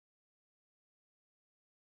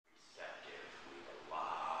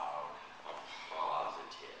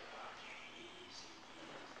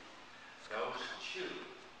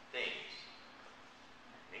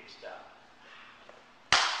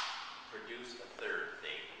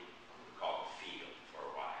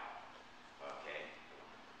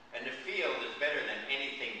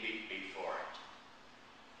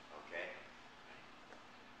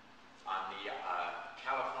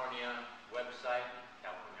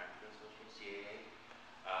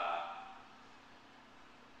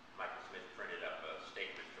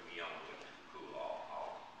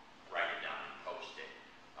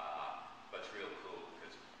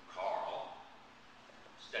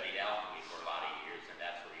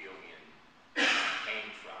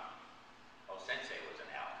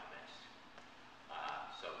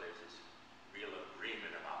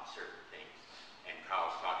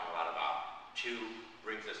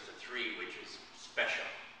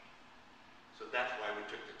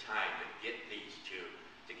hit these two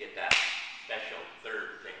to get that special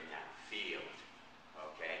third thing, that field.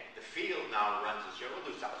 Okay? The field now runs the show. We'll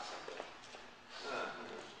do something simple.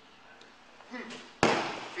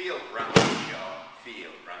 Field runs the show.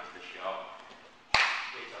 Field runs the show.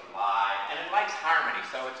 It's alive, and it likes harmony,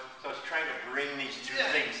 so it's trying to bring these two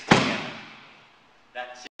things together.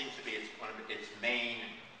 That seems to be one of its main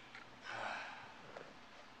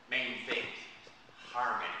things.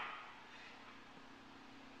 Harmony.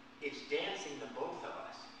 It's dancing the both of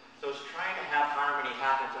us. So it's trying to have harmony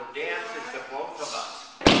happen. So dance is the both of us.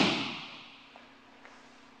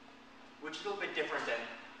 Which is a little bit different than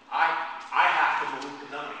I have to move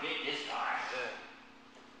because I'm going to get this guy.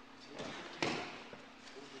 It's a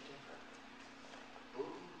little bit different.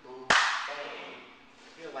 Boom, boom, bang.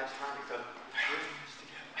 Feel like harmony. So bring this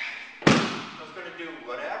together. So it's going to do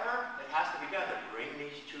whatever it has to be done to bring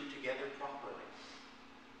these two together properly.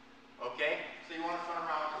 Okay? So you want to run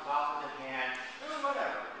around with the glasses in hand,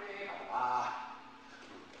 whatever.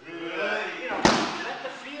 You know, let the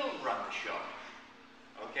field run the show.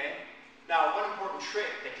 Okay? Now, one important trick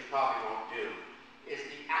that you probably won't do is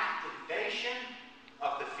the activation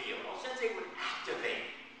of the field. Well, since they would activate,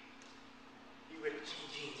 you would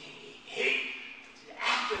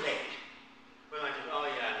activate. Well, I just, oh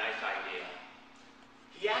yeah, nice idea.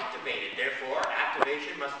 He activated, therefore,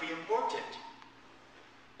 activation must be important.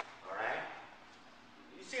 Alright?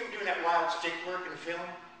 You see him doing that wild stick work in film?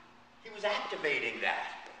 He was activating that.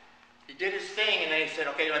 He did his thing and then he said,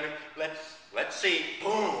 okay, let's see.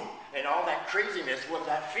 Boom! And all that craziness was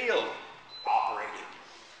that field operating.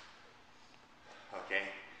 Okay?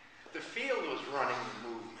 The field was running the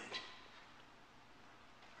movement.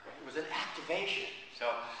 Right? It was an activation. So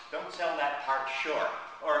don't sell that part short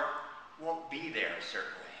or it won't be there a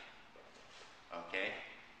certain way. Okay?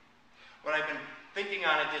 What I've been thinking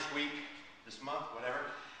on it this week, this month, whatever,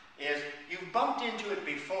 is you've bumped into it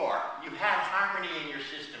before. You had harmony in your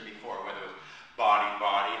system before, whether it was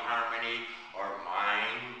body-body harmony or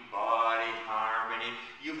mind-body harmony.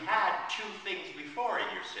 You've had two things before in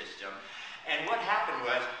your system. And what happened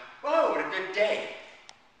was, whoa, what a good day.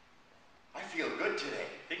 I feel good today.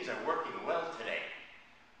 Things are working well today.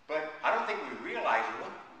 But I don't think we realized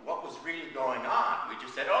what was really going on. We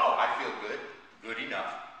just said, oh, I feel good. Good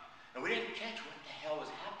enough. And we didn't catch what the hell was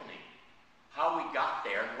happening. How we got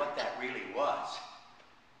there and what that really was.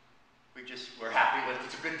 We just were happy that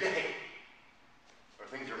it's a good day. Or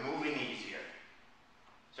things are moving easier.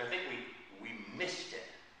 So I think we missed it.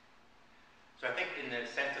 So I think in the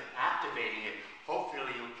sense of activating it,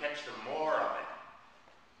 hopefully you'll catch some more of it.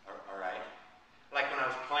 Alright? Like when I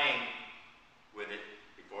was playing with it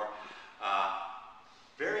before,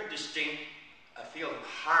 very distinct field of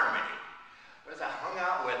harmony. But as I hung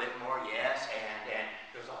out with it more, yes, and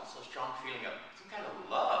there's also a strong feeling of some kind of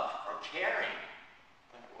love or caring.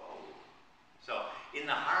 Like, whoa. So in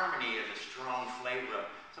the harmony is a strong flavor of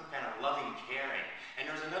some kind of loving caring. And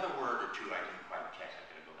there's another word or two I didn't quite catch. I'm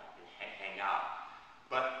going to go back and hang out.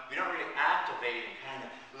 But if you don't really activate and kind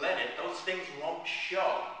of let it, those things won't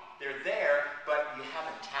show. They're there,